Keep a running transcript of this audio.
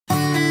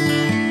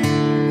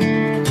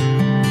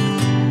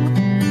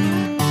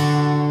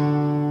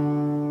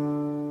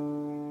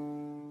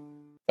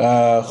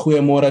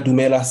Goeiemôre,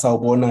 Dumela,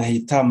 Sawubona,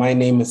 Hita. My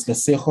name is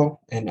Lesejo,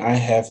 and I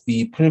have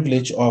the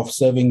privilege of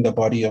serving the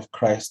body of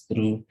Christ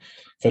through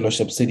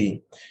Fellowship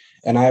City.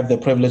 And I have the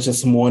privilege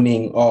this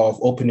morning of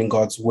opening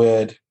God's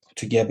Word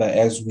together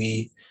as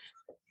we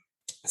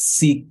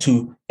seek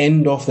to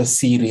end off the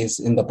series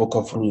in the book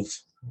of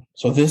Ruth.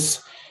 So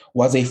this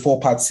was a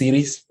 4-part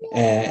series,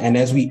 and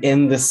as we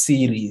end the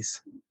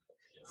series,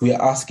 we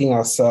are asking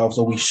ourselves,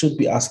 or we should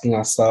be asking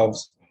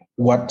ourselves,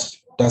 what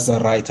does the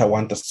writer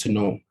want us to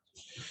know?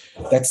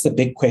 That's the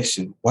big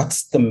question.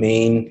 What's the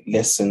main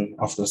lesson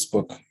of this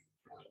book?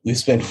 We've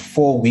spent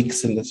 4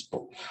 weeks in this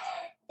book.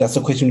 That's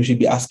the question we should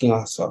be asking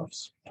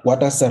ourselves.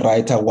 What does the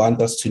writer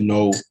want us to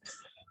know?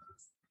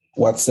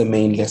 What's the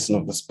main lesson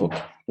of this book?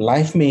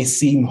 Life may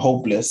seem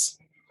hopeless,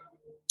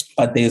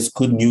 but there's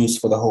good news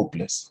for the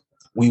hopeless.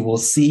 We will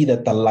see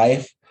that the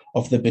life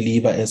of the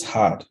believer is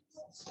hard,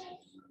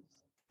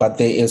 but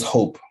there is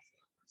hope.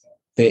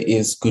 There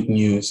is good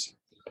news,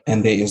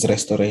 and there is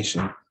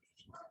restoration.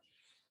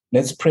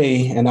 Let's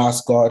pray and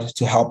ask God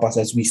to help us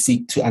as we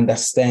seek to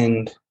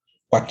understand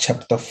what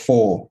chapter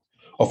 4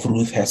 of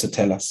Ruth has to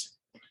tell us.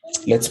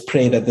 Let's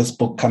pray that this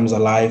book comes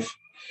alive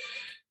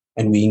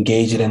and we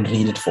engage it and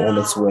read it for all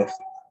it's worth.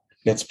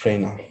 Let's pray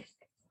now.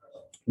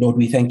 Lord,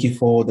 we thank you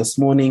for this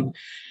morning.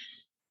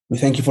 We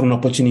thank you for an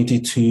opportunity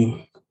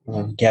to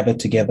gather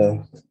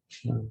together,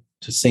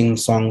 to sing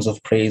songs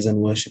of praise and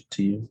worship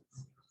to you,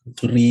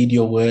 to read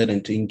your word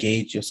and to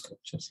engage your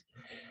scriptures.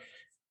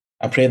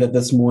 I pray that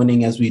this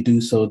morning, as we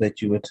do so,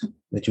 that you would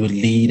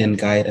lead and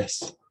guide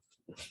us,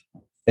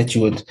 that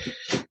you would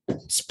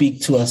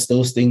speak to us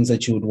those things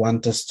that you would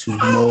want us to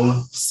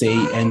know, say,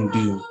 and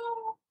do.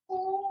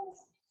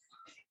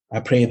 I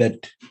pray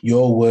that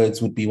your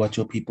words would be what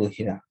your people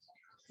hear,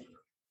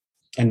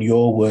 and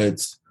your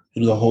words,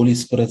 through the Holy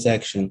Spirit's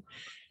action,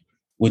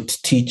 would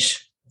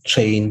teach,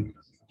 train,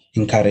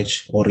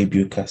 encourage, or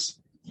rebuke us.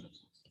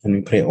 And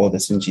we pray all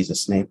this in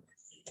Jesus' name.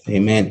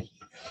 Amen.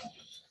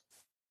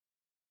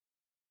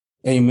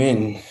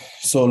 Amen.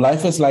 So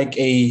life is like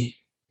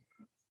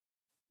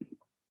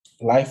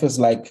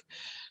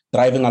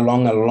driving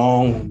along a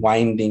long,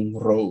 winding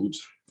road.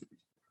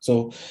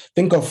 So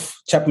think of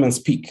Chapman's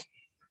Peak.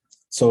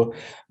 So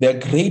there are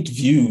great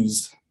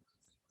views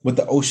with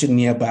the ocean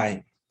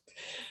nearby.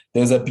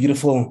 There's a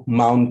beautiful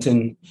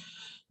mountain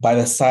by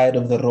the side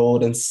of the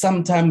road, and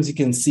sometimes you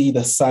can see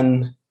the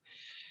sun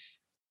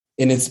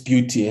in its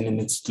beauty and in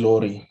its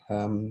glory.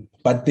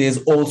 But there's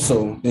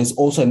also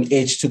an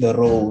edge to the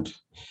road.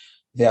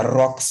 There are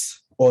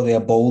rocks or there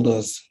are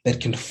boulders that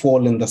can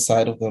fall in the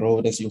side of the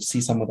road, as you'll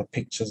see some of the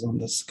pictures on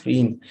the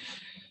screen.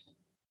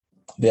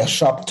 There are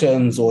sharp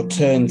turns or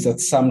turns that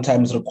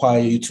sometimes require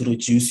you to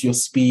reduce your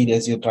speed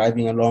as you're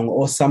driving along,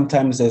 or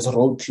sometimes there's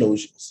road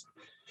closures.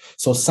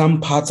 So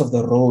some parts of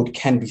the road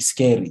can be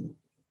scary.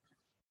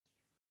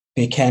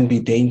 They can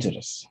be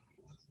dangerous,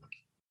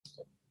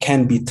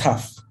 can be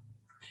tough.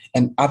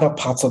 And other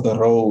parts of the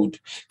road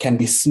can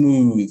be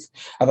smooth.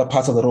 Other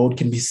parts of the road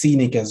can be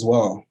scenic as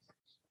well.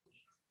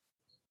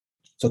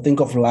 So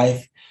think of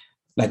life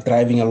like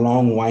driving a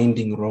long,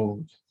 winding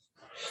road.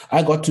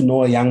 I got to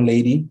know a young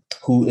lady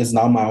who is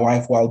now my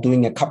wife while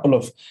doing a couple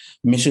of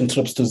mission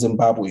trips to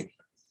Zimbabwe.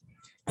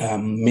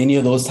 Many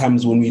of those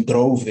times when we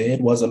drove there,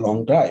 it was a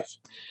long drive.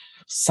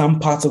 Some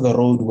parts of the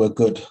road were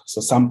good.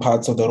 So some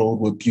parts of the road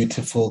were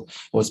beautiful.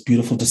 It was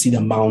beautiful to see the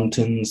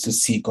mountains, to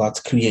see God's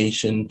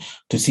creation,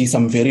 to see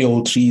some very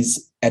old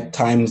trees at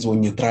times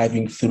when you're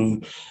driving through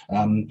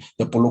the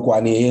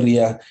Polokwane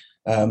area.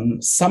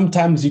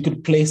 Sometimes you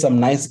could play some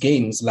nice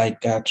games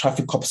like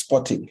traffic cop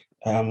spotting,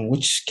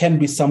 which can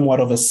be somewhat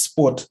of a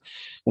sport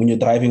when you're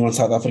driving on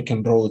South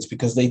African roads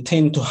because they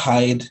tend to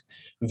hide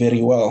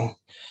very well.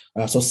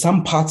 So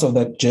some parts of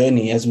that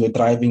journey as we're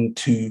driving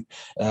to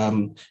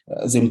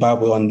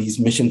Zimbabwe on these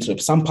mission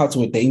trips, some parts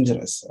were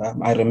dangerous.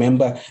 I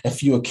remember a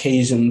few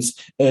occasions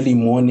early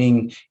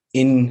morning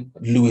in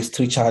Louis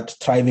Trichardt,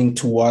 driving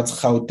towards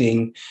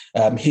Gauteng,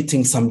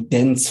 hitting some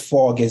dense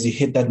fog as you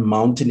hit that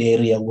mountain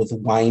area with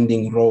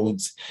winding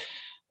roads.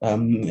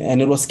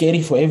 And it was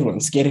scary for everyone,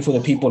 scary for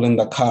the people in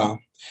the car,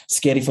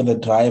 scary for the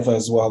driver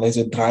as well. As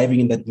you're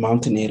driving in that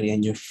mountain area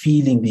and you're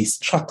feeling these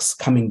trucks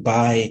coming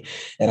by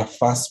at a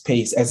fast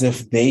pace as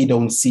if they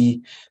don't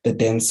see the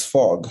dense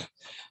fog.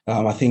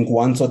 I think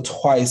once or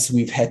twice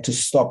we've had to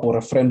stop, or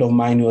a friend of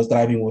mine who was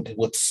driving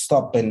would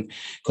stop, and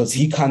because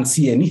he can't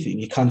see anything,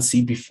 he can't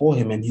see before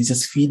him, and he's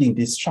just feeling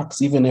these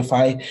trucks. Even if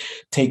I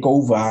take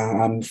over,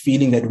 I'm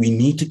feeling that we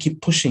need to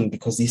keep pushing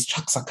because these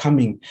trucks are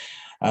coming.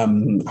 I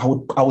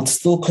would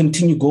still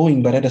continue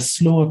going, but at a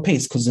slower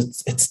pace because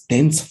it's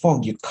dense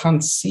fog. You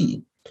can't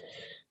see.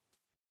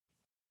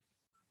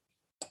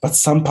 But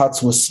some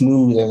parts were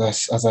smooth,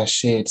 as I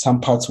shared.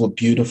 Some parts were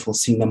beautiful,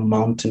 seeing the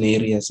mountain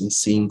areas and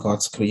seeing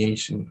God's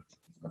creation.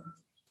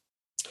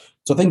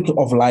 So think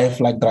of life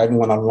like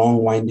driving on a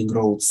long, winding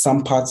road.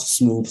 Some parts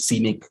smooth,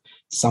 scenic,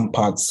 some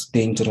parts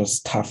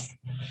dangerous, tough.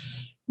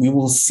 We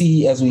will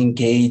see as we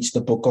engage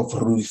the book of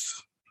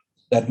Ruth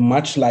that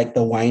much like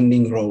the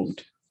winding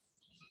road,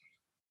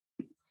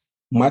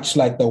 Much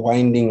like the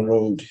winding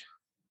road,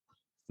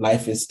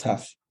 life is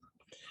tough.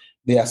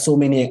 There are so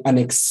many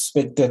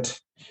unexpected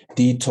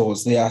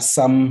detours. There are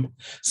some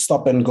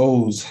stop and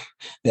goes.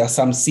 There are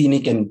some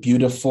scenic and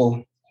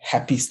beautiful,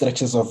 happy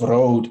stretches of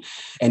road,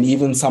 and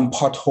even some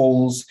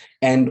potholes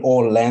and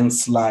or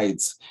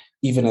landslides,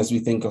 even as we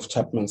think of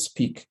Chapman's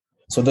Peak.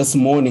 So this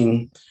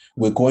morning,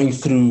 we're going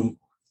through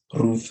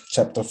Ruth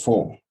chapter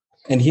 4.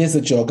 And here's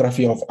the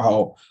geography of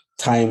our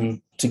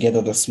time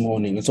together this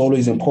morning. It's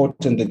always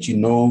important that you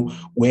know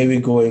where we're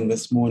going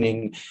this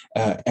morning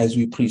as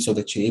we preach so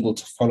that you're able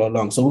to follow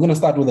along. So we're going to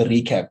start with a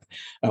recap.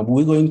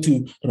 We're going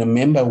to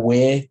remember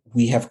where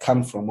we have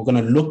come from. We're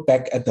going to look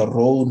back at the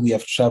road we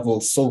have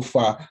traveled so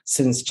far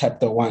since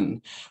chapter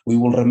 1. We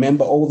will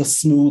remember all the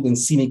smooth and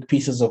scenic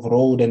pieces of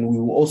road, and we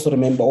will also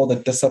remember all the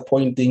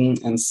disappointing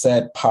and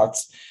sad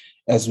parts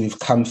as we've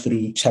come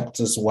through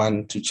chapters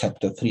 1 to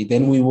chapter 3.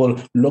 Then we will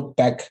look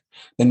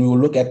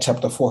at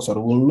chapter 4. So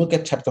we'll look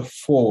at chapter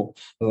 4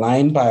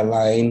 line by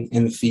line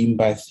and theme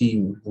by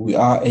theme. We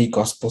are a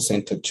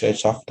gospel-centered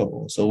church after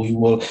all. So we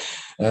will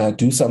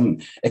do some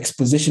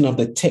exposition of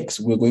the text.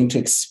 We're going to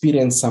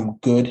experience some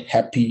good,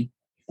 happy,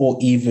 or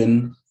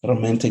even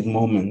romantic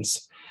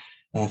moments.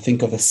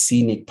 Think of the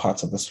scenic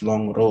parts of this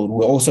long road.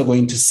 We're also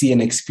going to see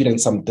and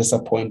experience some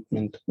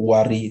disappointment,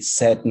 worry,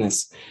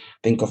 sadness.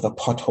 Think of the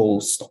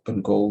potholes, stop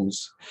and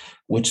goes,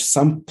 which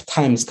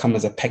sometimes come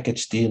as a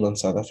package deal on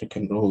South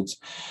African roads.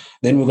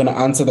 Then we're going to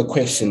answer the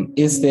question,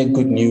 is there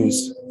good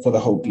news for the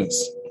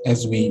hopeless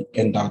as we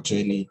end our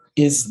journey?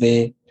 Is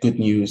there good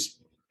news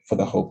for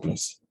the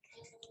hopeless?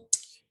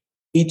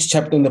 Each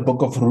chapter in the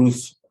book of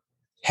Ruth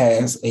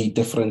has a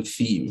different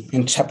theme.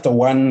 In chapter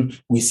 1,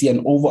 we see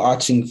an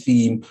overarching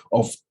theme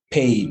of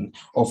pain,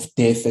 of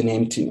death and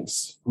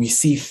emptiness. We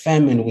see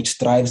famine, which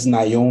drives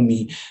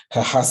Naomi,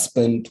 her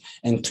husband,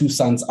 and 2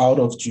 sons out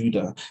of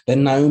Judah.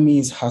 Then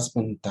Naomi's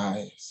husband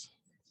dies.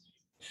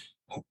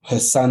 Her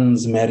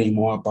sons marry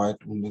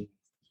Moabite women.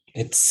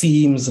 It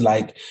seems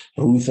like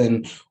Ruth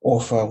and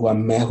Orpah,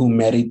 who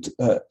married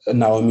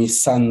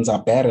Naomi's sons,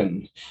 are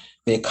barren.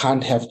 They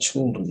can't have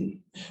children.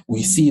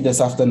 We see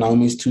this after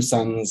Naomi's 2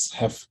 sons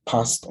have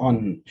passed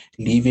on,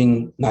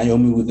 leaving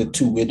Naomi with the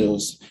 2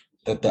 widows,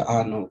 that there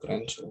are no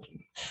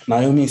grandchildren.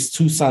 Naomi's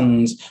 2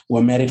 sons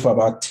were married for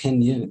about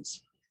 10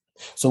 years.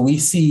 So we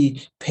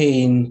see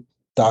pain,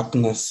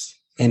 darkness,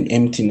 and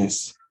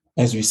emptiness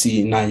as we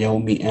see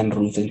Naomi and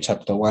Ruth in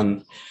chapter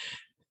 1.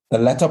 The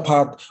latter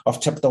part of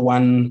chapter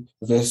 1,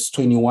 verse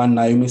 21,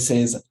 Naomi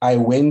says, I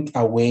went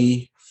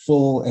away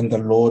full and the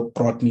Lord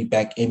brought me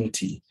back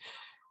empty.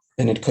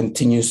 And it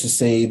continues to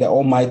say, the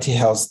Almighty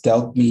has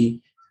dealt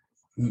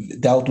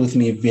with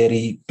me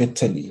very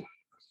bitterly.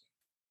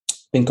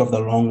 Think of the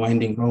long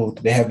winding road.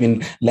 There have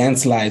been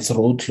landslides,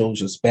 road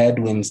closures, bad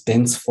winds,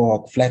 dense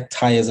fog, flat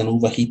tires, and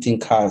overheating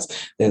cars.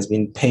 There's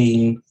been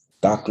pain,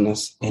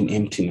 darkness, and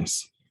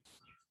emptiness.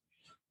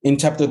 In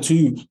chapter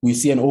 2, we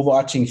see an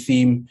overarching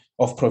theme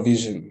of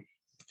provision.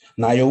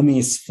 Naomi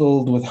is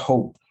filled with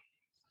hope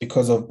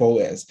because of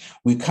Boaz.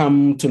 We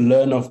come to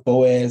learn of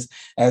Boaz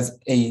as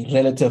a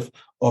relative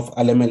of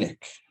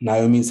Elimelech,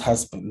 Naomi's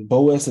husband.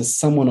 Boaz is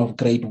someone of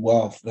great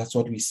wealth. That's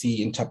what we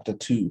see in chapter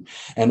 2.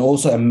 And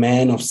also a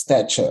man of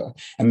stature,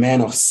 a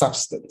man of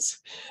substance,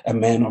 a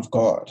man of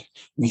God.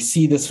 We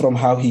see this from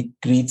how he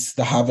greets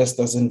the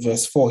harvesters in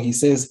verse 4. He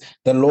says,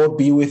 the Lord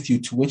be with you,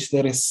 to which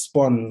they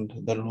respond,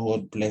 the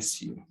Lord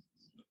bless you.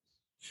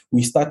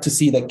 We start to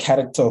see the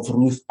character of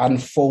Ruth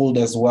unfold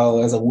as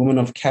well as a woman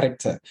of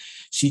character.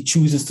 She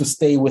chooses to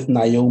stay with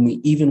Naomi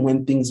even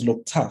when things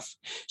look tough.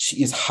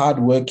 She is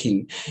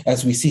hardworking,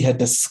 as we see her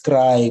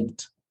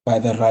described by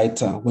the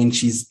writer when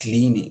she's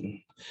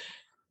gleaning.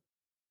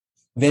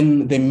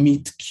 Then they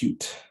meet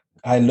cute.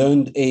 I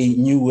learned a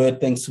new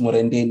word thanks to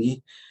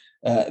Morendeni.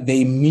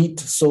 They meet,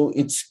 so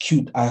it's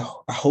cute. I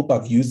hope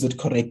I've used it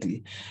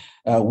correctly.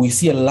 We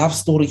see a love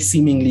story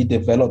seemingly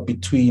develop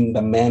between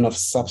the man of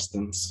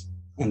substance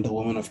and the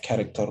woman of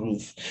character,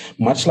 Ruth.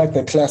 Much like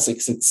the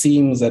classics, it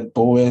seems that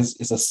Boaz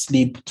is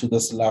asleep to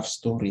this love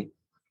story.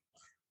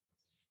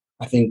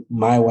 I think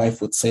my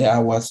wife would say I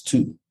was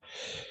too.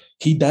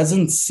 Boaz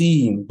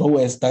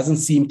doesn't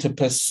seem to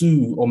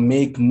pursue or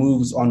make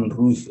moves on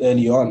Ruth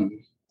early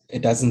on.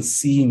 It doesn't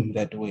seem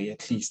that way,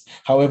 at least.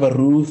 However,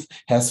 Ruth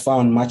has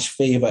found much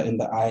favor in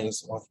the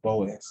eyes of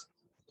Boaz.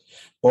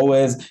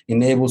 Boaz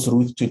enables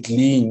Ruth to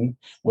glean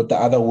with the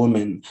other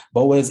women.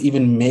 Boaz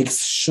even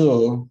makes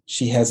sure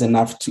she has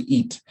enough to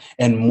eat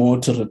and more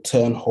to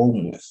return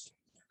home with.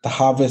 The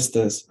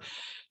harvesters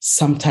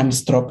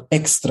sometimes drop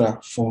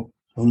extra for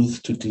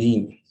Ruth to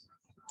glean.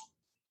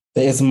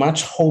 There is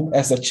much hope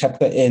as the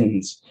chapter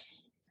ends,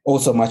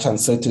 also much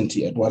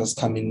uncertainty at what is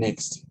coming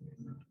next.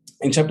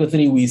 In chapter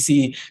 3, we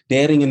see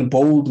daring and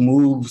bold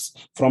moves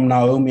from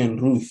Naomi and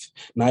Ruth.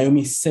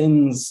 Naomi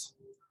sends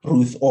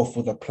Ruth off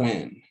with a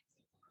plan.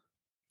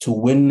 to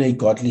win a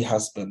godly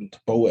husband,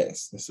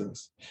 Boaz, this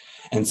is,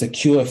 and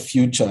secure a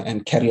future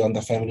and carry on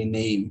the family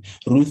name.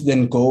 Ruth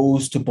then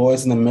goes to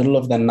Boaz in the middle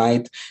of the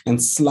night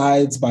and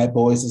slides by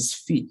Boaz's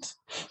feet.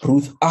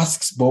 Ruth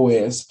asks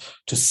Boaz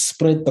to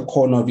spread the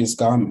corner of his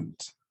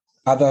garment.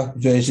 Other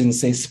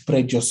versions say,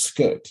 spread your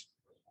skirt,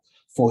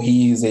 for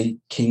he is a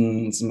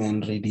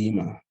kinsman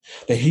redeemer.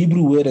 The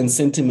Hebrew word and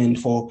sentiment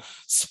for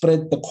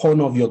spread the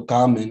corner of your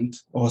garment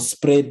or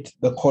spread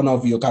the corner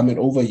of your garment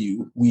over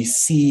you, we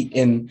see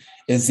in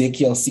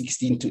Ezekiel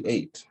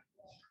 16-8.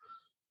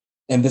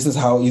 And this is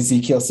how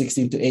Ezekiel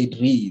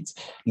 16-8 reads.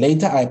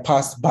 Later I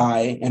passed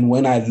by, and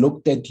when I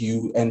looked at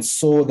you and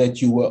saw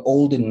that you were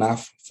old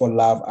enough for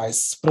love, I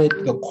spread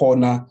the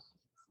corner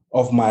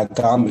of my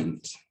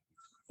garment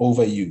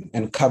over you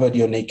and covered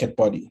your naked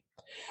body.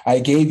 I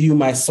gave you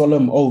my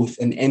solemn oath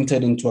and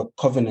entered into a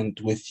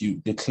covenant with you,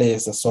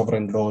 declares the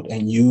sovereign Lord,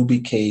 and you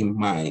became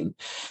mine.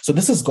 So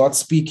this is God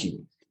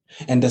speaking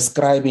and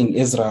describing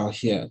Israel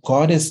here.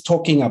 God is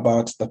talking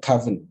about the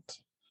covenant.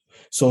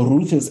 So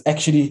Ruth is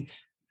actually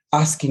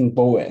asking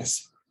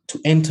Boaz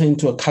to enter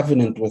into a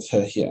covenant with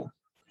her here,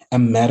 a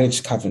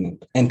marriage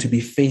covenant, and to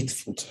be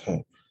faithful to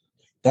her.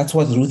 That's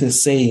what Ruth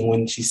is saying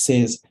when she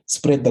says,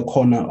 spread the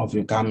corner of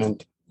your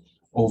garment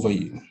over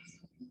you.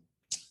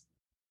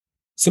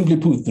 Simply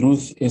put,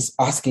 Ruth is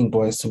asking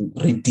Boaz to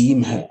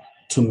redeem her,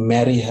 to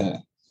marry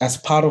her, as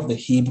part of the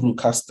Hebrew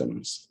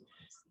customs.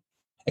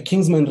 A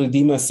kinsman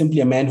redeemer is simply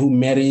a man who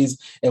marries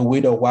a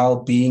widow while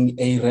being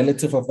a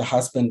relative of the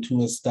husband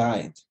who has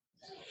died.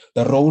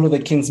 The role of the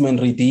kinsman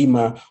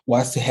redeemer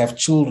was to have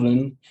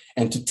children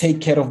and to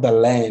take care of the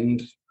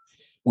land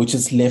which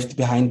is left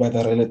behind by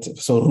the relative.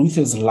 So Ruth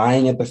is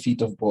lying at the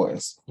feet of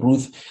Boaz.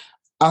 Ruth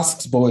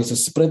asks Boaz to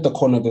spread the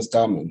corner of his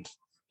garment,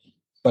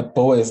 but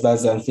Boaz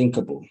does the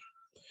unthinkable.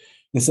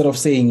 Instead of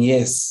saying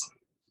yes,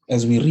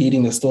 as we read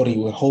in the story,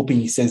 we're hoping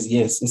he says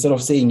yes. Instead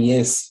of saying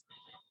yes,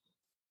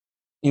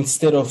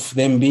 instead of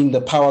them being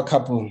the power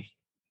couple,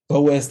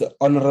 Boaz, the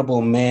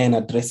honorable man,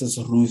 addresses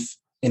Ruth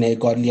in a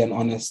godly and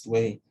honest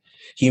way.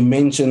 He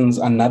mentions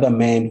another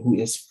man who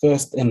is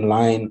first in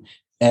line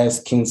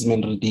as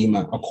kinsman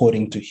redeemer,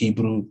 according to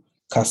Hebrew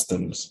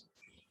customs.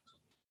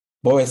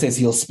 Boaz says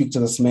he'll speak to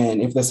this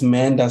man. If this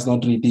man does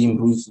not redeem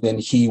Ruth, then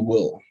he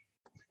will.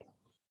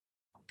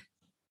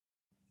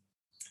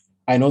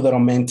 I know the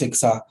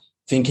romantics are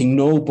thinking,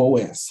 no,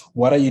 Boaz,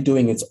 what are you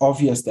doing? It's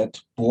obvious that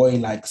boy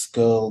likes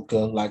girl,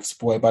 girl likes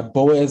boy. But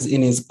Boaz,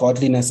 in his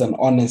godliness and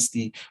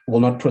honesty,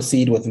 will not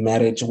proceed with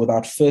marriage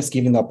without first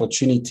giving the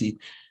opportunity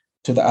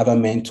to the other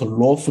man to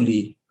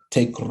lawfully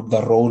take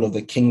the role of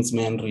the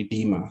kinsman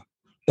redeemer,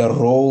 the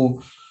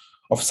role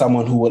of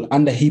someone who will,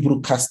 under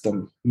Hebrew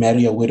custom,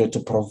 marry a widow to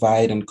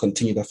provide and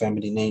continue the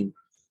family name.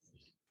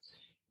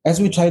 As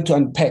we try to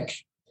unpack,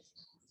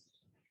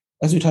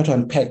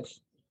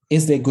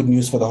 is there good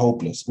news for the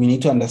hopeless? We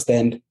need to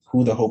understand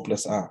who the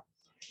hopeless are.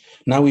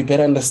 Now we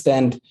better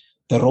understand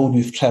the road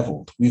we've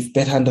traveled. We've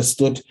better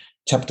understood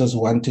chapters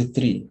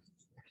 1-3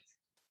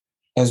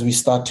 as we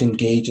start to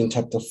engage in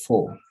chapter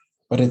 4.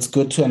 But it's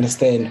good to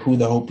understand who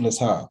the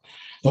hopeless are.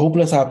 The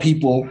hopeless are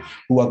people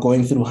who are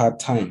going through hard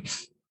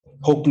times.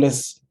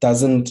 Hopeless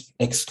doesn't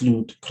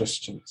exclude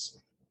Christians.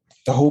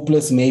 The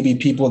hopeless may be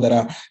people that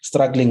are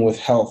struggling with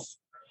health,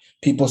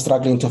 people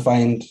struggling to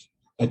find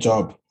a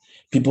job,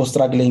 people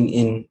struggling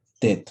in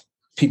debt,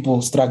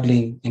 people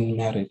struggling in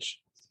marriage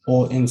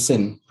or in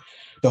sin.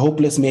 The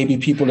hopeless may be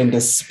people in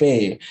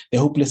despair. The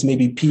hopeless may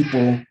be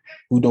people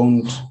who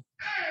don't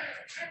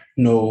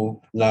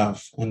know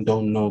love and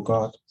don't know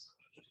God.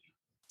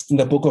 In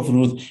the book of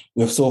Ruth,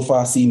 we have so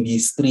far seen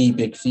these three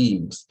big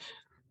themes: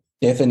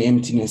 death and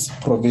emptiness,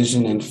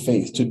 provision and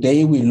faith.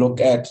 Today we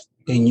look at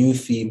a new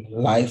theme,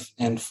 life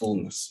and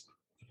fullness.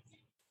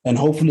 And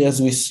hopefully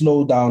as we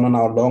slow down on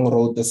our long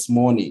road this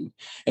morning,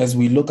 as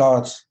we look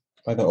out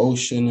by the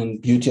ocean and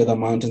beauty of the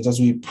mountains, as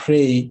we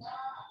pray,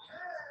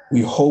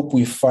 we hope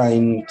we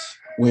find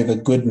where the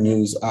good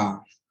news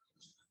are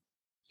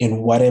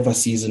in whatever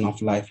season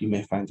of life you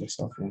may find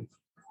yourself in.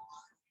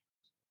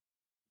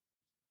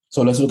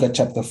 So let's look at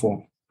chapter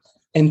 4.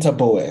 Enter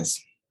Boaz,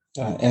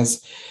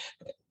 as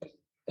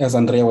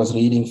Andrea was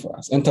reading for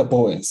us. Enter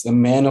Boaz, a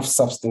man of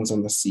substance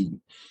on the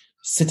scene,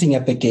 sitting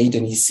at the gate,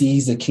 and he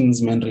sees the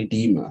kinsman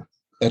redeemer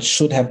that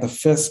should have the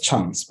first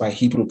chance by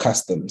Hebrew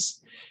customs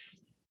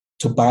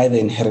to buy the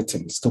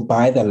inheritance, to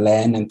buy the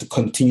land, and to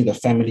continue the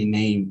family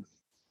name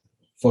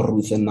for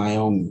Ruth and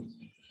Naomi.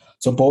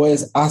 So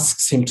Boaz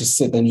asks him to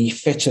sit, and he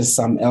fetches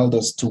some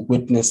elders to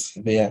witness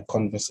their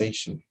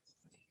conversation.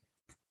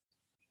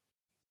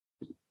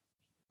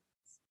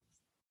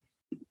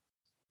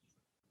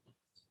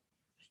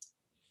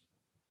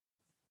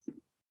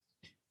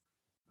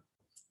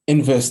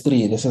 In verse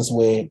 3, this is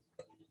where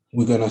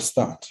we're going to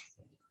start.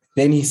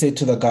 Then he said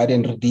to the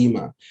guardian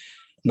redeemer,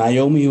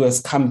 Naomi, who has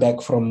come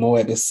back from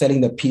Moab, is selling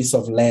the piece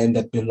of land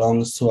that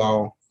belongs to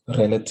our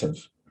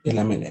relative,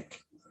 Elimelech.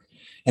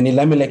 And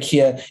Elimelech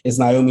here is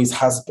Naomi's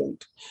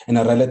husband and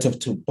a relative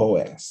to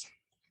Boaz.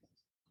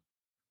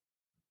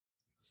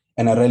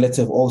 and a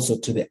relative also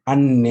to the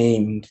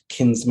unnamed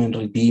kinsman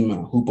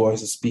redeemer who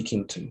Boaz is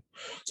speaking to.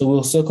 So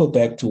we'll circle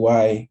back to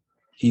why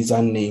he's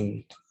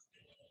unnamed.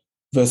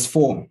 Verse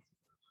 4,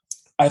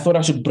 I thought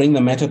I should bring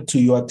the matter to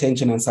your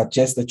attention and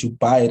suggest that you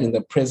buy it in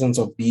the presence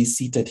of these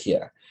seated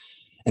here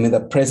and in the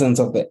presence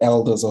of the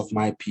elders of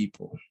my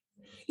people.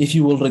 If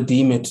you will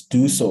redeem it,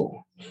 do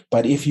so.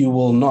 But if you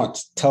will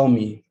not, tell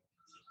me,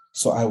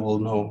 so I will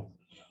know.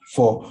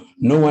 For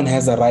no one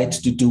has a right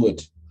to do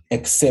it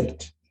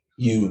except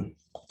you,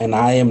 and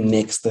I am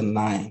next in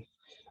line.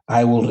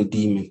 I will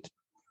redeem it,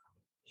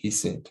 he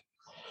said.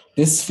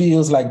 This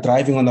feels like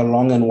driving on a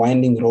long and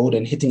winding road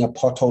and hitting a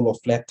pothole or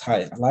flat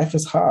tire. Life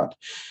is hard.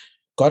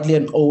 Godly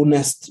and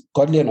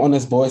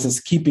honest Boaz is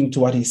keeping to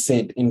what he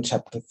said in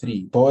chapter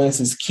 3. Boaz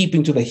is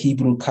keeping to the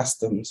Hebrew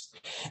customs.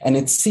 And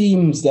it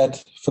seems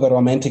that for the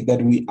romantic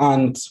that we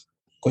aren't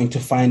going to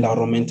find our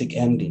romantic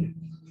ending.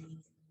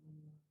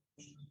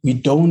 We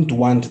don't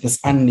want this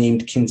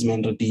unnamed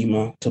kinsman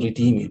redeemer to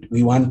redeem it.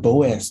 We want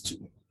Boaz to.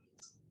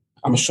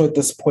 I'm sure at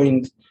this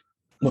point,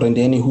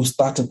 Murendeni, who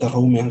started the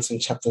romance in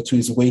chapter 2,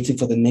 is waiting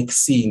for the next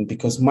scene,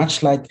 because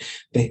much like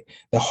the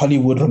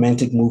Hollywood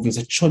romantic movies,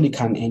 it surely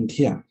can't end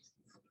here.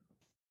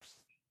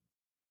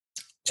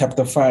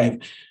 Chapter 5,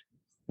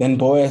 then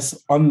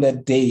Boaz, on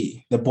that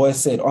day, the boy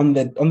said, on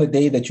the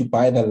day that you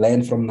buy the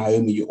land from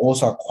Naomi, you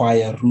also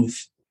acquire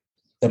Ruth,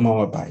 the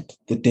Moabite,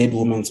 the dead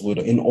woman's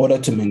widow, in order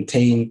to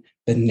maintain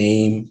the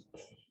name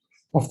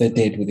of the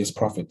dead with his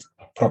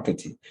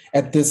property.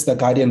 At this, the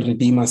guardian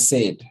redeemer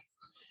said,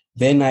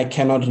 then I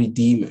cannot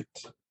redeem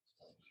it,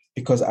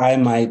 because I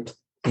might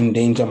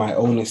endanger my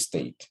own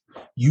estate.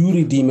 You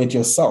redeem it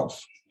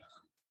yourself.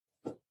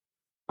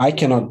 I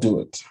cannot do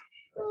it.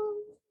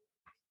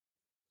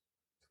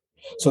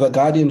 So the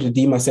guardian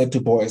redeemer said to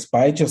Boaz,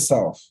 buy it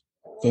yourself,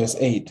 verse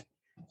 8,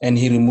 and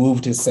he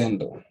removed his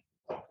sandal.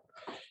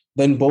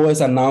 Then Boaz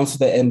announced to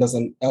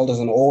the elders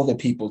and all the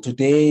people,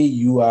 today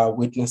you are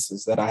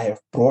witnesses that I have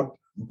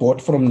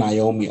bought from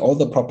Naomi all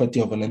the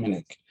property of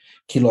Elimelech,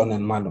 Kilon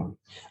and Mahlon.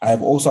 I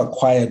have also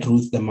acquired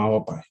Ruth the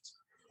Moabite,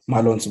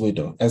 Mahlon's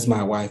widow, as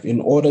my wife, in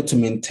order to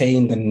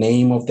maintain the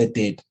name of the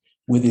dead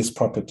with his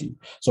property,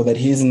 so that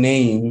his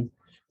name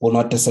will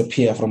not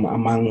disappear from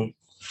among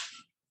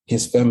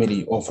his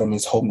family or from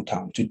his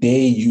hometown.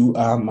 Today you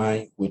are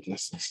my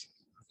witnesses.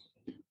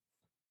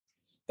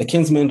 The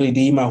kinsman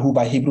redeemer, who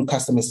by Hebrew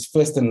custom is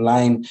first in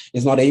line,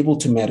 is not able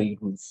to marry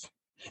Ruth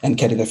and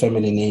carry the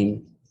family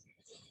name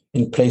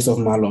in place of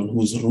Mahlon,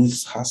 who is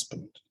Ruth's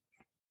husband,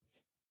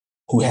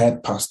 who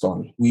had passed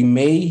on. He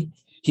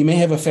may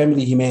have a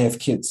family, he may have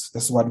kids.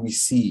 That's what we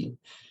see.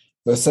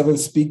 Verse 7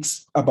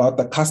 speaks about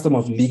the custom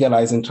of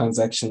legalizing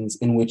transactions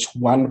in which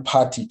one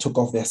party took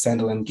off their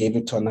sandal and gave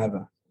it to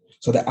another.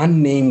 So the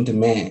unnamed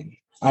man,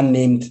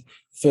 unnamed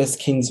first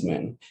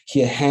kinsman,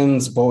 here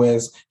hands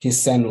Boaz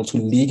his sandal to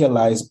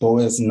legalize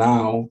Boaz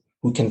now,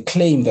 who can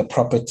claim the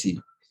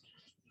property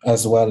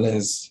as well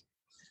as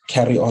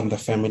carry on the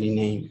family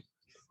name.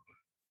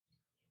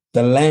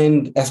 The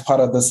land, as part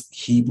of this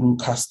Hebrew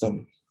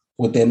custom,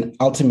 would then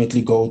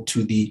ultimately go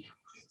to the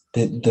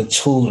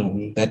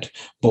children that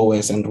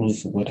Boaz and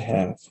Ruth would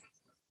have,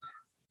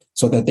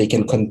 so that they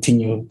can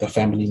continue the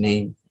family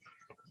name.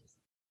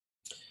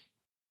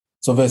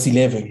 So verse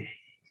 11.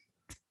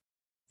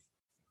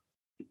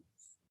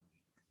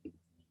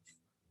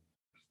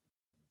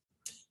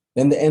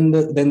 Then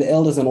the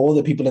elders and all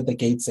the people at the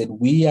gate said,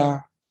 we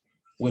are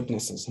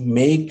witnesses.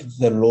 May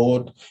the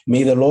Lord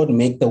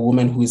make the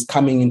woman who is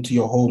coming into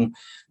your home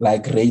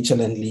like Rachel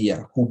and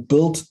Leah, who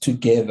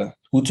together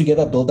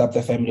built up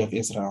the family of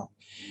Israel.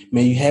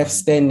 May you have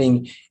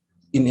standing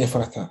in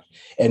Ephrathah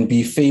and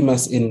be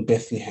famous in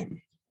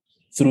Bethlehem.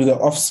 Through the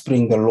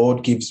offspring the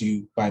Lord gives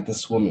you by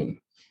this woman.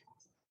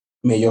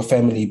 May your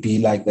family be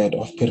like that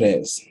of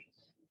Perez,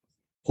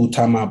 who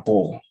Tamar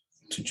bore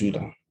to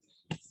Judah.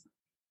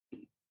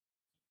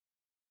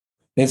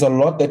 There's a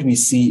lot that we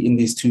see in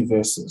these two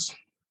verses,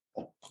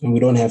 and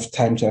we don't have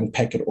time to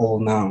unpack it all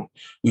now.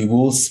 We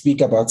will speak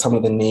about some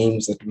of the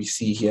names that we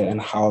see here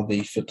and how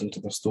they fit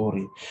into the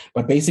story.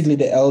 But basically,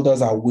 the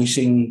elders are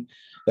wishing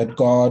that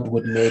God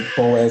would make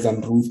Boaz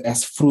and Ruth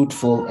as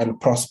fruitful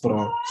and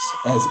prosperous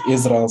as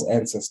Israel's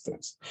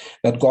ancestors,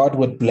 that God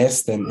would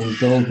bless them and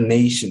build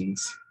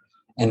nations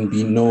and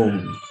be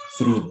known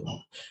through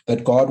them,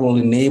 that God will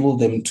enable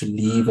them to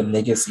leave a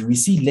legacy. We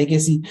see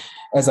legacy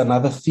as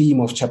another theme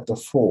of chapter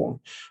 4.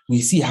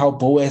 We see how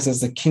Boaz,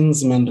 as the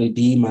kinsman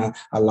redeemer,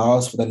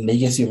 allows for the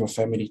legacy of a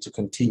family to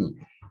continue.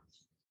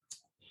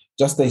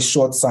 Just a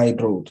short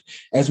side road.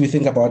 As we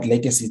think about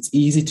legacy, it's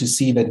easy to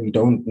see that we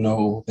don't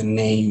know the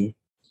name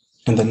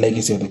and the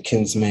legacy of the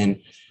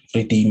kinsman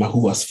redeemer who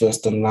was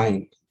first in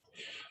line,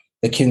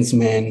 the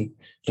kinsman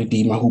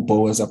redeemer who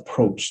Boaz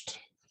approached.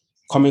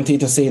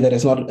 Commentators say that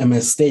it's not a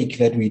mistake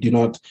that we do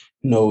not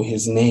know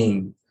his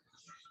name.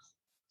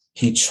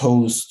 He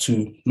chose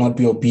to not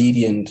be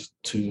obedient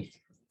to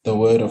the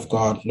word of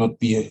God, not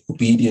be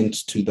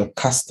obedient to the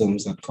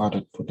customs that God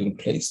had put in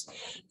place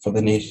for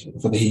the nation,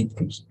 for the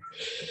Hebrews.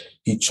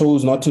 He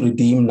chose not to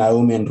redeem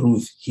Naomi and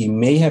Ruth. He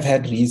may have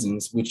had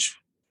reasons which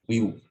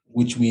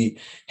we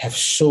have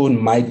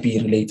shown might be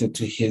related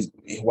to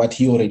what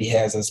he already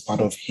has as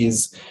part of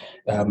his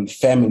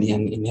family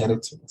and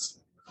inheritance.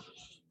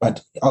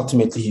 But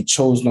ultimately, he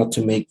chose not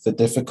to make the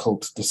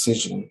difficult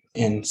decision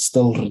and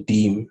still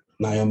redeem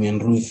Naomi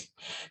and Ruth.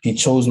 He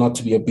chose not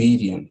to be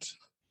obedient.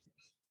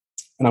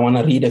 And I want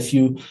to read a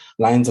few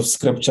lines of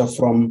scripture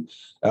from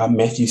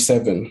Matthew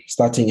 7,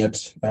 starting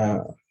at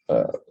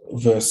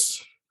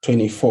verse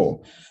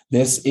 24.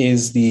 This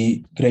is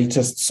the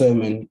greatest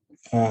Sermon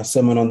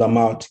on the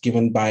Mount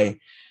given by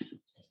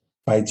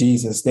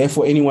Jesus.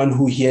 Therefore, anyone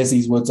who hears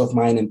these words of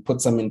mine and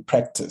puts them in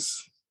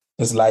practice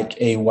is like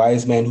a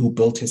wise man who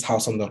built his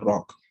house on the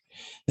rock.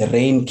 The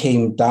rain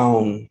came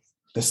down,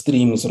 the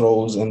streams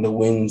rose, and the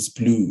winds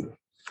blew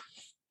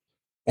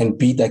and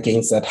beat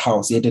against that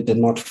house, yet it did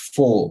not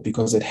fall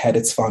because it had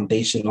its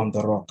foundation on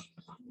the rock.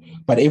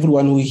 But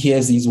everyone who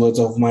hears these words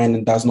of mine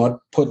and does not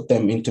put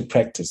them into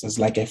practice is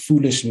like a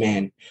foolish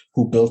man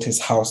who built his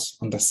house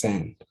on the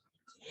sand.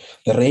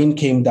 The rain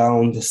came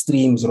down, the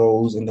streams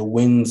rose, and the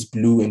winds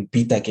blew and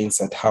beat against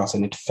that house,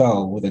 and it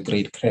fell with a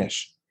great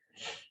crash.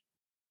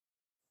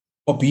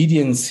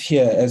 Obedience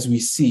here, as we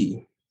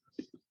see,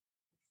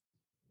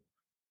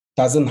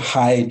 doesn't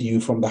hide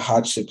you from the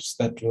hardships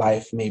that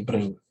life may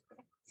bring.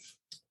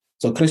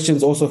 So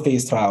Christians also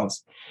face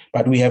trials,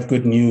 but we have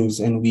good news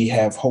and we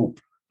have hope.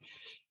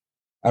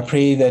 I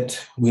pray that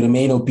we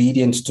remain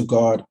obedient to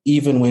God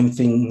even when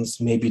things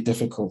may be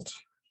difficult,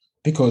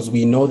 because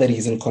we know that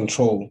He's in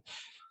control.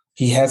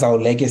 He has our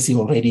legacy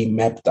already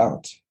mapped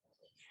out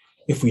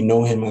if we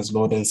know Him as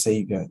Lord and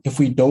Savior. If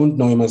we don't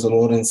know Him as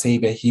Lord and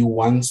Savior, He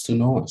wants to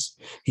know us.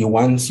 He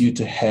wants you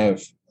to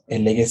have a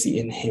legacy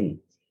in Him.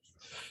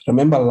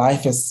 Remember,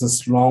 life is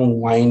this long,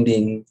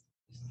 winding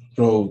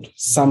road.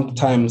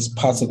 Sometimes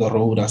parts of the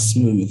road are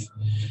smooth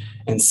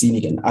and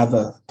scenic, and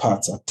other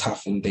parts are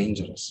tough and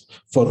dangerous.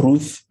 For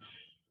Ruth,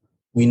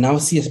 we now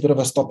see a bit of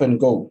a stop and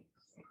go,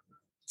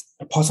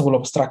 a possible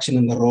obstruction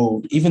in the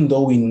road. Even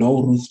though we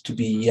know Ruth to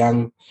be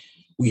young,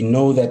 we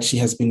know that she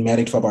has been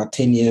married for about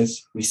 10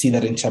 years. We see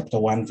that in chapter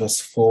 1, verse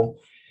 4,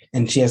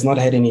 and she has not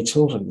had any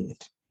children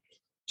yet.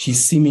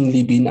 She's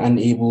seemingly been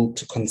unable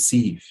to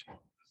conceive.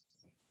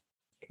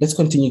 Let's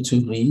continue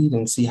to read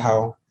and see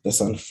how this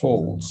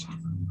unfolds.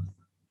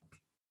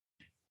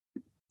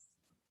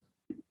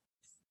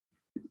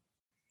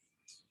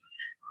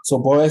 So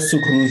Boaz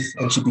took Ruth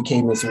and she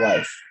became his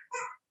wife.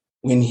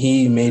 When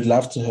he made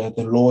love to her,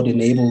 the Lord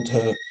enabled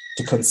her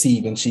to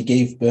conceive, and she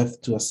gave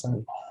birth to a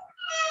son.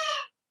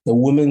 The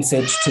woman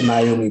said to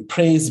Naomi,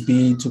 "Praise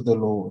be to the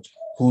Lord,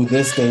 who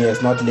this day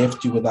has not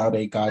left you without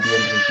a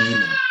guardian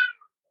redeemer.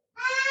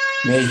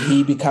 May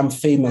he become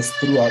famous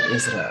throughout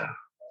Israel.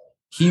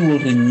 He will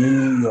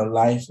renew your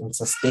life and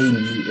sustain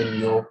you in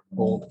your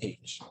old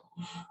age.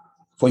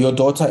 For your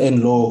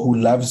daughter-in-law who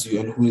loves you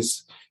and who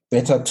is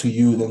better to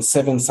you than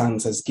 7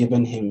 sons has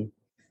given him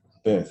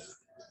birth."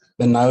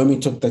 Then Naomi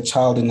took the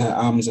child in her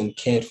arms and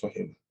cared for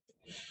him.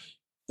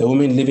 The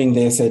women living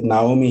there said,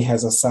 "Naomi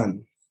has a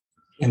son,"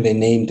 and they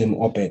named him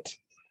Obed.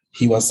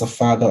 He was the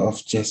father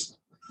of Jesse,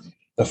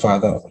 the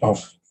father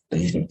of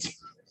David.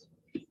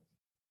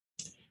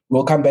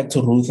 We'll come back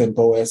to Ruth and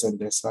Boaz and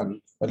their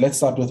son, but let's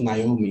start with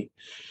Naomi.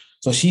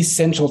 So she's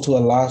central to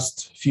the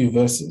last few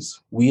verses.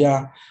 We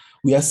are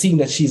seeing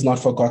that she's not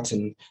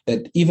forgotten,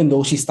 that even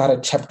though she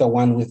started chapter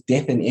 1 with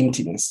death and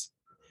emptiness,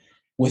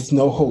 with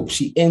no hope,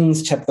 she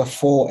ends chapter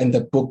 4 and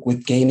the book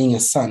with gaining a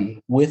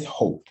son with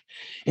hope.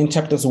 In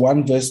chapters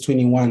 1, verse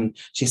 21,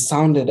 she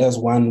sounded as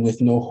one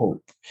with no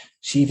hope.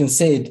 She even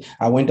said,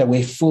 "I went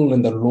away full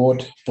and the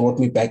Lord brought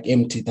me back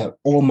empty. The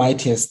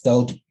Almighty has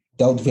dealt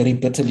very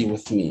bitterly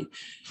with me."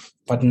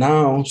 But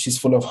now she's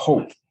full of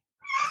hope.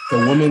 The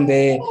women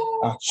there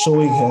are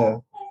showing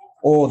her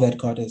all that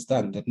God has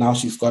done, that now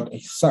she's got a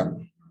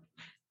son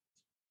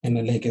and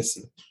a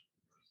legacy.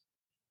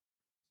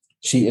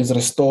 She is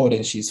restored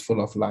and she's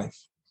full of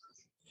life.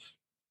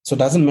 So it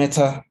doesn't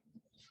matter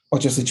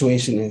what your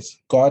situation is.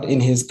 God in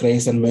his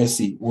grace and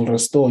mercy will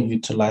restore you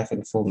to life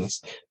and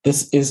fullness.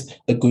 This is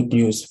the good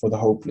news for the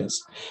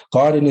hopeless.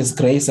 God in his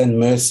grace and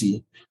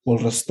mercy will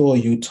restore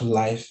you to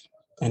life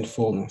and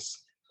fullness.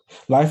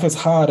 Life is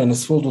hard and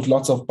is filled with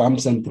lots of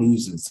bumps and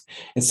bruises.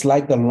 It's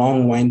like the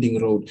long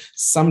winding road.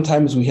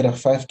 Sometimes we hit a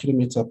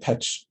 5-kilometer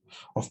patch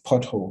of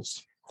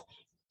potholes.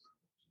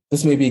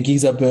 This may be a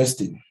geyser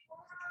bursting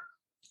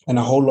and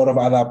a whole lot of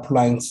other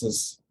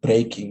appliances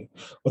breaking,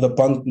 or the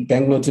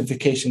bank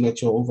notification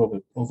that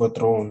you're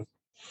overdrawn.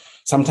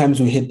 Sometimes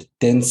we hit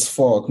dense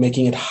fog,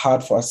 making it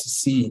hard for us to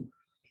see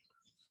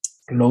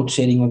load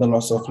shedding or the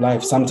loss of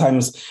life.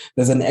 Sometimes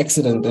there's an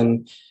accident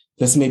and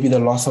this may be the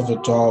loss of a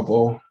job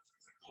or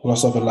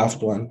loss of a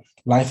loved one.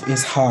 Life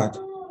is hard.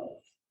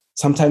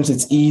 Sometimes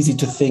it's easy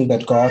to think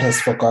that God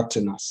has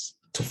forgotten us,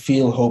 to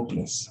feel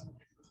hopeless.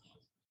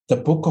 The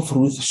book of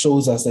Ruth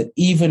shows us that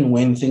even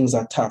when things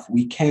are tough,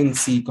 we can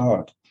see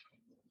God.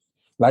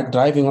 Like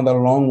driving on the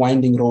long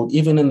winding road,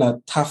 even in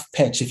a tough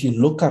patch, if you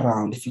look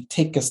around, if you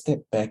take a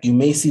step back, you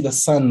may see the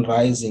sun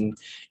rising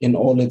in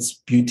all its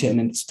beauty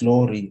and its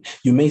glory.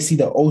 You may see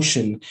the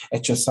ocean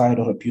at your side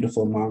or a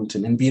beautiful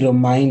mountain and be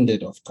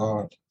reminded of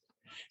God.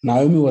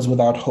 Naomi was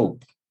without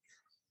hope.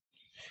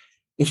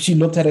 If she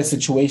looked at her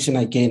situation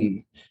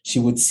again, she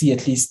would see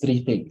at least three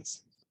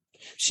things.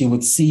 She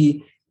would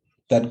see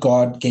that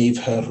God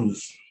gave her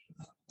Ruth,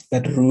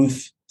 that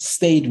Ruth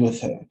stayed with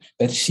her,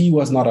 that she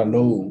was not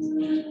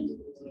alone.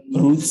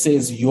 Ruth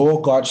says,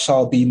 your God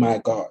shall be my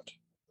God.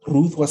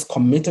 Ruth was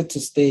committed to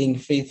staying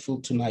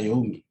faithful to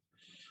Naomi.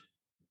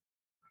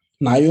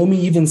 Naomi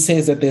even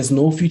says that there's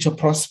no future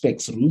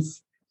prospects, Ruth.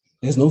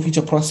 There's no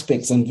future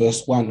prospects in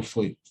verse 1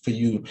 for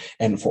you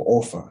and for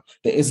Orpah.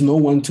 There is no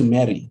one to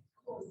marry.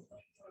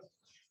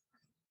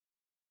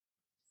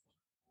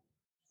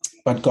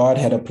 But God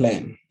had a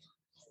plan.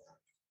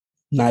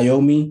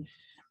 Naomi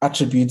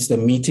attributes the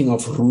meeting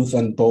of Ruth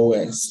and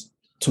Boaz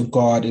to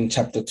God in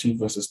chapter 2,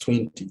 verses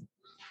 20.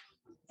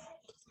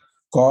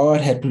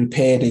 God had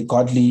prepared a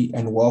godly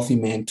and wealthy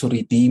man to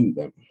redeem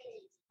them.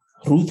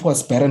 Ruth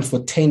was barren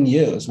for 10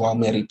 years while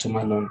married to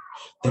Mahlon.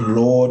 The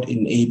Lord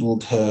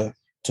enabled her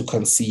to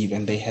conceive,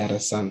 and they had a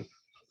son.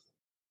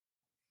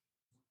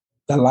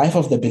 The life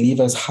of the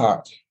believer is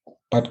hard,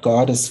 but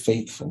God is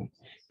faithful.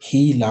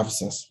 He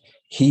loves us.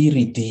 He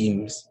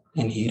redeems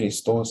and he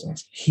restores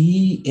us.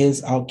 He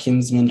is our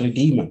kinsman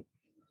redeemer.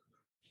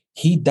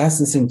 He does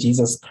this in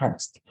Jesus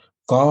Christ.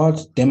 God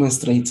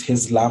demonstrates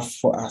his love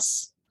for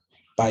us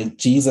by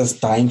Jesus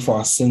dying for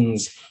our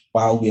sins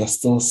while we are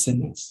still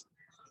sinners.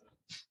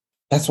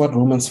 That's what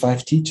Romans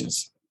 5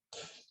 teaches.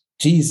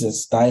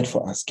 Jesus died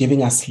for us,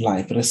 giving us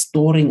life,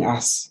 restoring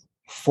us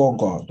for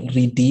God,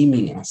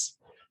 redeeming us.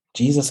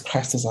 Jesus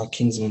Christ is our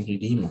kinsman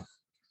redeemer.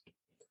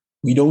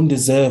 We don't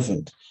deserve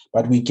it,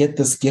 but we get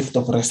this gift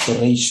of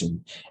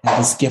restoration and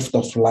this gift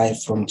of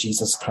life from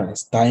Jesus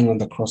Christ, dying on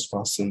the cross for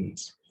our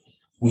sins.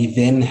 We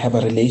then have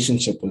a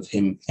relationship with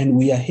him and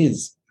we are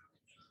his.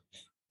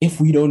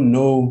 If we don't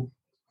know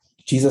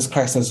Jesus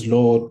Christ as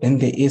Lord, then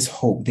there is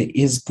hope. There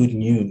is good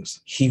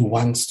news. He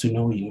wants to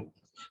know you.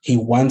 He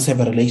wants to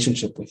have a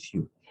relationship with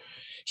you.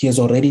 He has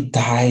already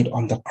died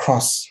on the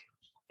cross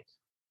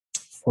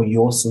for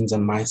your sins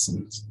and my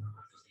sins.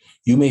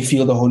 You may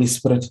feel the Holy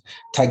Spirit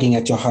tugging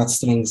at your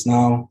heartstrings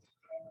now.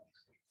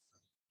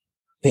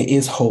 There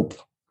is hope.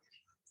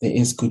 There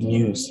is good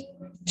news.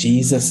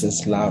 Jesus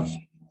is love.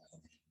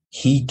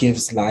 He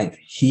gives life.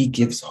 He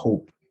gives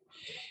hope.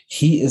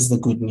 He is the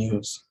good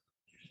news.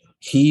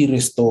 He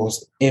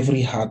restores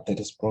every heart that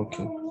is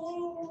broken.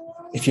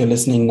 If you're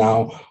listening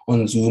now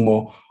on Zoom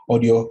or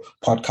audio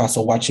podcast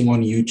or watching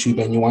on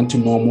YouTube and you want to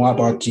know more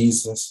about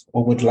Jesus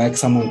or would like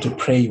someone to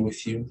pray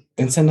with you,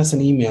 then send us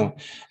an email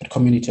at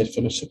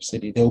community@Fellowship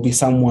City. There will be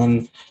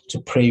someone to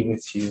pray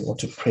with you or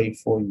to pray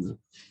for you.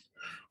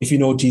 If you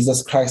know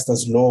Jesus Christ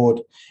as Lord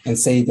and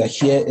Savior,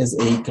 here is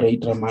a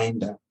great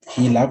reminder.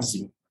 He loves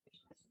you.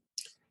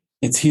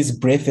 It's his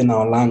breath in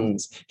our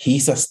lungs. He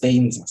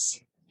sustains us.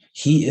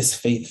 He is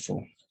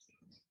faithful.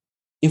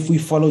 If we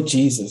follow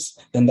Jesus,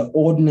 then the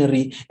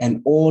ordinary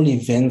and all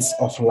events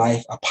of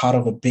life are part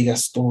of a bigger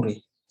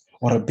story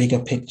or a bigger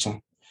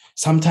picture.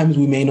 Sometimes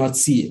we may not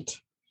see it.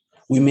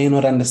 We may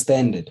not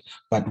understand it,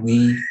 but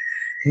we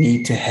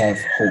need to have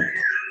hope.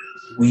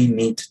 We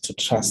need to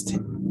trust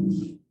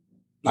him.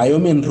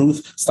 Naomi and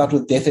Ruth start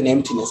with death and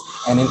emptiness,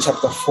 and in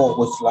chapter 4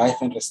 with life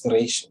and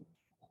restoration.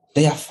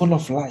 They are full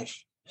of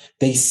life.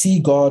 They see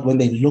God when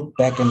they look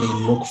back and they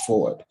look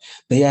forward.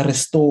 They are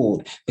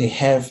restored. They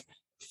have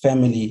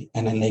family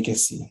and a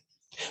legacy.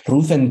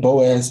 Ruth and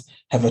Boaz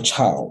have a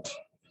child,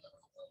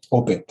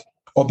 Obed.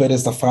 Obed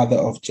is the father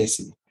of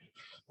Jesse,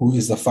 who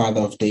is the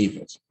father of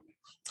David.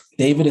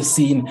 David is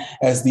seen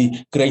as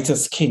the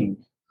greatest king.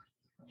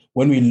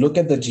 When we look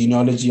at the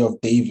genealogy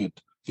of David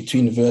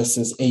between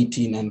verses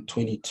 18 and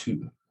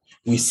 22,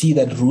 we see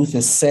that Ruth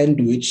is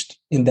sandwiched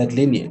in that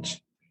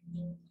lineage.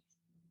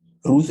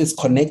 Ruth is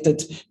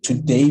connected to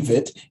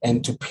David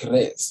and to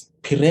Perez.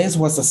 Perez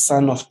was the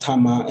son of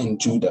Tamar and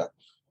Judah,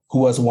 who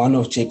was one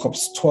of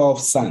Jacob's 12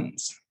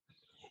 sons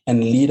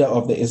and leader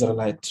of the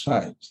Israelite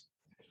tribes.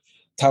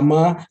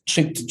 Tamar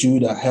tricked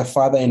Judah, her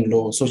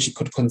father-in-law, so she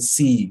could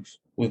conceive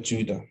with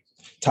Judah.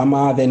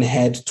 Tamar then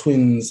had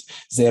twins,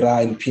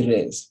 Zerah and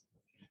Perez.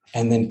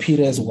 And then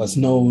Perez was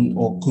known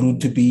or grew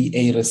to be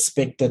a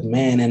respected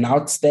man, an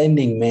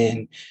outstanding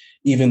man,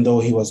 even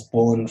though he was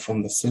born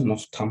from the sin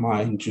of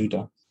Tamar and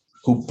Judah,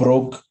 who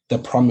broke the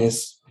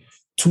promise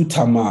to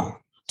Tamar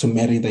to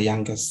marry the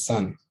youngest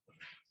son.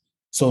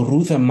 So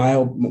Ruth, a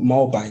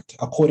Moabite,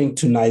 according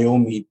to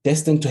Naomi,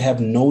 destined to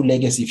have no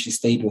legacy if she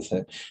stayed with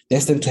her,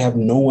 destined to have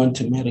no one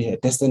to marry her,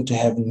 destined to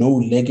have no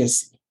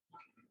legacy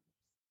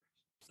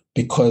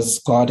because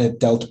God had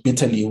dealt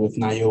bitterly with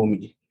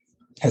Naomi,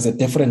 has a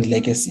different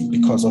legacy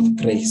because of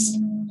grace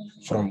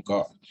from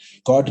God.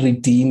 God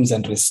redeems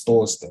and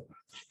restores them.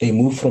 They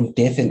move from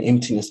death and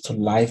emptiness to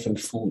life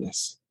and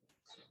fullness.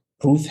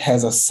 Ruth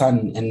has a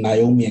son and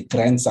Naomi a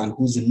grandson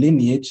whose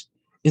lineage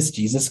is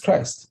Jesus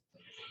Christ.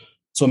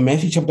 So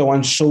Matthew chapter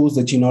 1 shows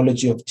the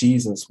genealogy of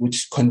Jesus,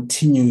 which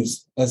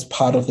continues as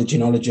part of the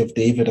genealogy of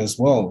David as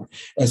well,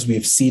 as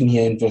we've seen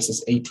here in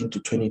verses 18 to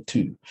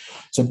 22.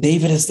 So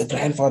David is the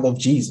grandfather of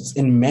Jesus.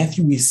 In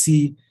Matthew, we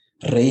see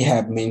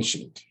Rahab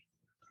mentioned.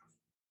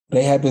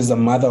 Rahab is the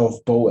mother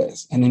of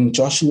Boaz, and in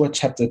Joshua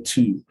chapter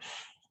 2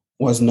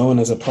 was known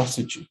as a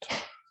prostitute.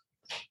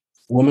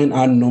 Women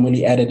are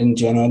normally added in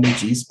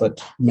genealogies,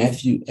 but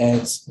Matthew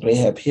adds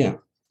Rahab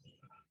here.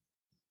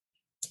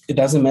 It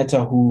doesn't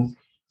matter who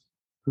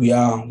we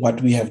are,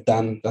 what we have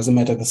done, doesn't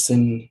matter the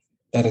sin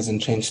that has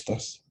entrenched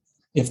us.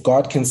 If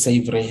God can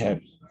save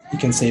Rahab, he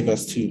can save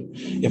us too.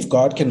 If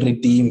God can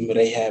redeem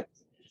Rahab,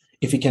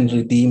 if he can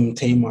redeem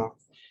Tamar,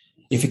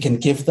 if he can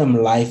give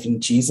them life in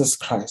Jesus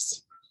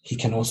Christ, he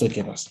can also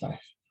give us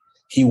life.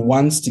 He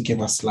wants to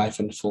give us life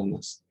in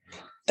fullness.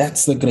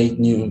 That's the great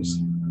news.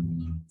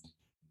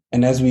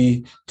 And as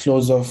we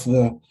close off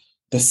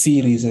the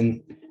series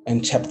in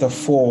chapter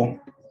 4,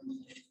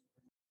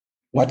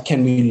 what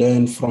can we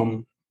learn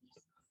from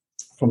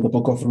the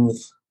book of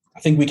Ruth? I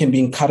think we can be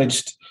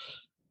encouraged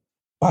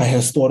by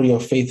her story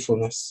of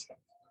faithfulness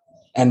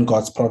and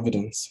God's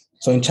providence.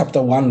 So in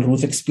chapter 1,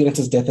 Ruth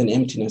experiences death and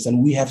emptiness,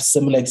 and we have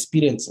similar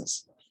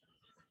experiences.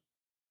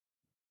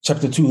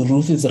 Chapter 2,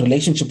 Ruth's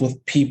relationship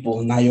with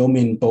people,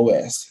 Naomi and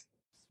Boaz,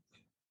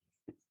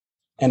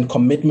 and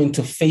commitment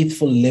to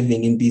faithful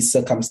living in these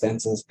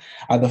circumstances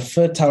are the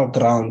fertile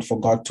ground for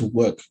God to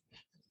work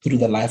through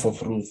the life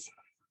of Ruth.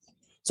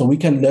 So we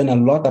can learn a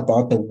lot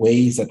about the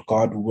ways that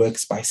God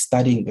works by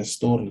studying the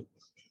story.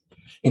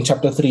 In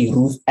chapter 3,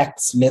 Ruth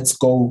acts, lets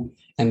go,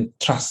 and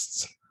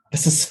trusts.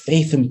 This is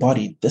faith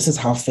embodied. This is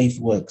how faith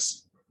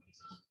works.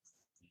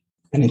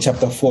 And in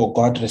chapter 4,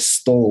 God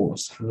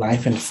restores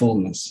life and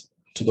fullness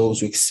to those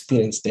who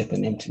experience death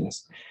and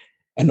emptiness.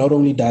 And not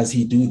only does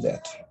he do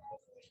that,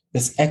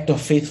 this act of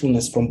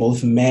faithfulness from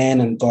both man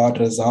and God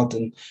result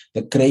in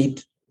the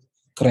great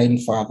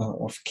grandfather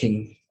of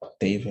King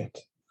David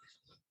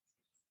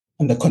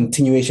and the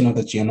continuation of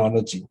the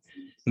genealogy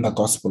in the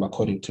gospel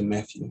according to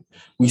Matthew.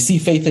 We see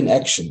faith in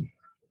action.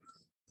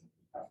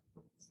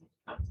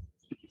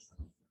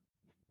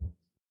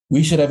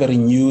 We should have a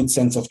renewed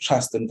sense of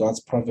trust in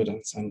God's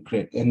providence and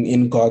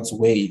in God's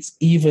ways,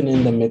 even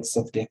in the midst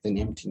of death and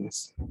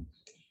emptiness.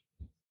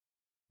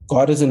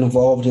 God is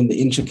involved in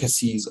the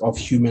intricacies of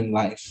human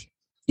life,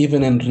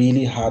 even in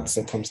really hard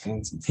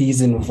circumstances.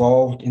 He's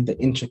involved in the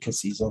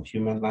intricacies of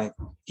human life.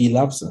 He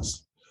loves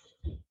us.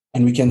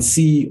 And we can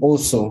see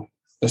also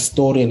the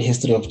story and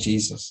history of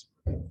Jesus.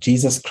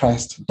 Jesus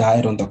Christ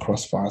died on the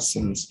cross for our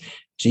sins.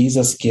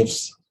 Jesus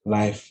gives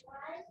life.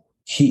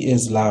 He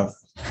is love,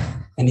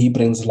 and he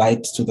brings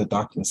light to the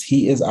darkness.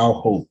 He is our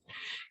hope.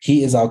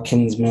 He is our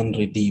kinsman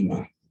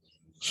redeemer.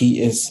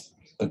 He is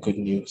the good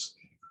news.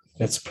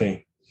 Let's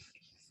pray.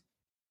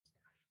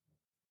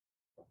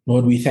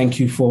 Lord, we thank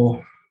you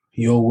for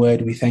your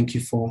word. We thank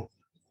you for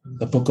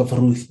the book of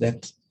Ruth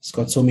that's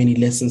got so many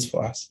lessons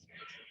for us.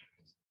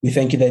 We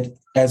thank you that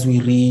as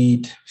we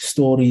read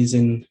stories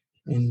in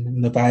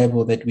the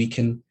Bible, that we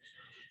can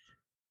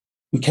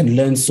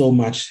learn so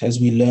much as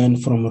we learn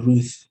from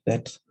Ruth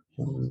that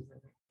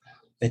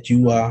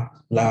you are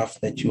love,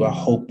 that you are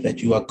hope,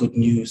 that you are good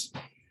news,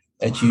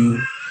 that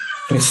you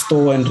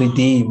restore and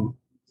redeem,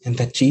 and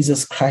that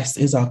Jesus Christ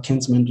is our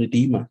kinsman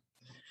redeemer.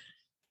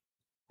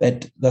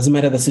 That doesn't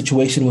matter the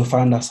situation we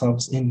find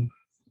ourselves in,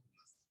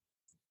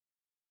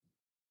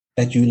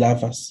 that you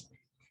love us,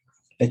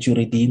 that you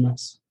redeem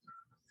us,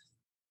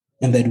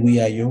 and that we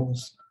are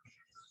yours.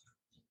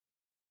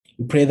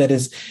 We pray that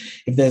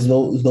if there's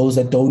those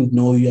that don't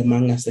know you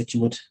among us, that you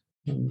would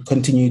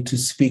continue to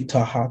speak to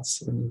our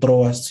hearts and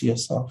draw us to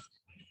yourself.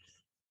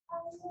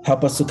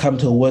 Help us to come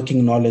to a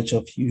working knowledge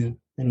of you.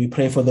 And we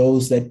pray for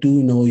those that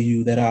do know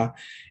you, that are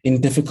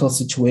in difficult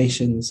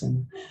situations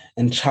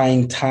and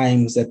trying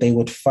times, that they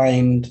would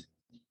find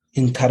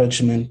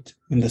encouragement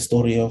in the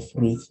story of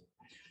Ruth,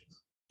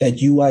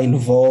 that you are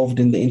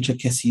involved in the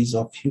intricacies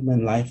of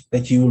human life,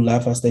 that you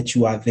love us, that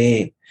you are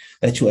there,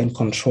 that you are in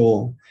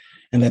control,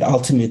 and that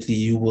ultimately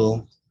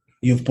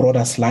you've brought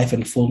us life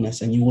and fullness,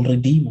 and you will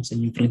redeem us,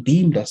 and you've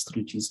redeemed us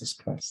through Jesus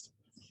Christ.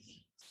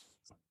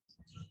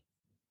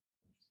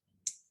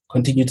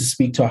 Continue to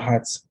speak to our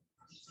hearts.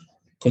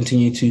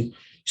 Continue to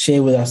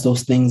share with us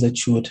those things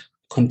that you would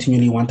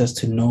continually want us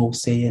to know,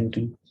 say, and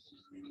do.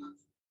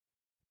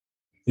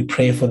 We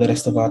pray for the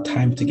rest of our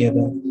time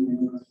together.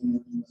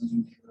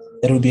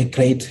 There will be a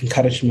great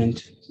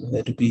encouragement.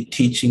 There will be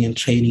teaching and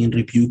training and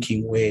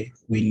rebuking where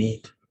we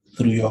need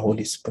through your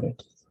Holy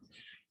Spirit,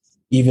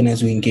 even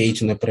as we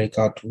engage in the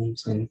breakout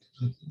rooms and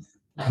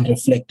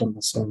reflect on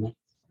the sermon.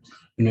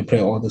 And we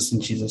pray all this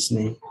in Jesus'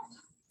 name.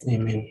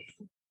 Amen.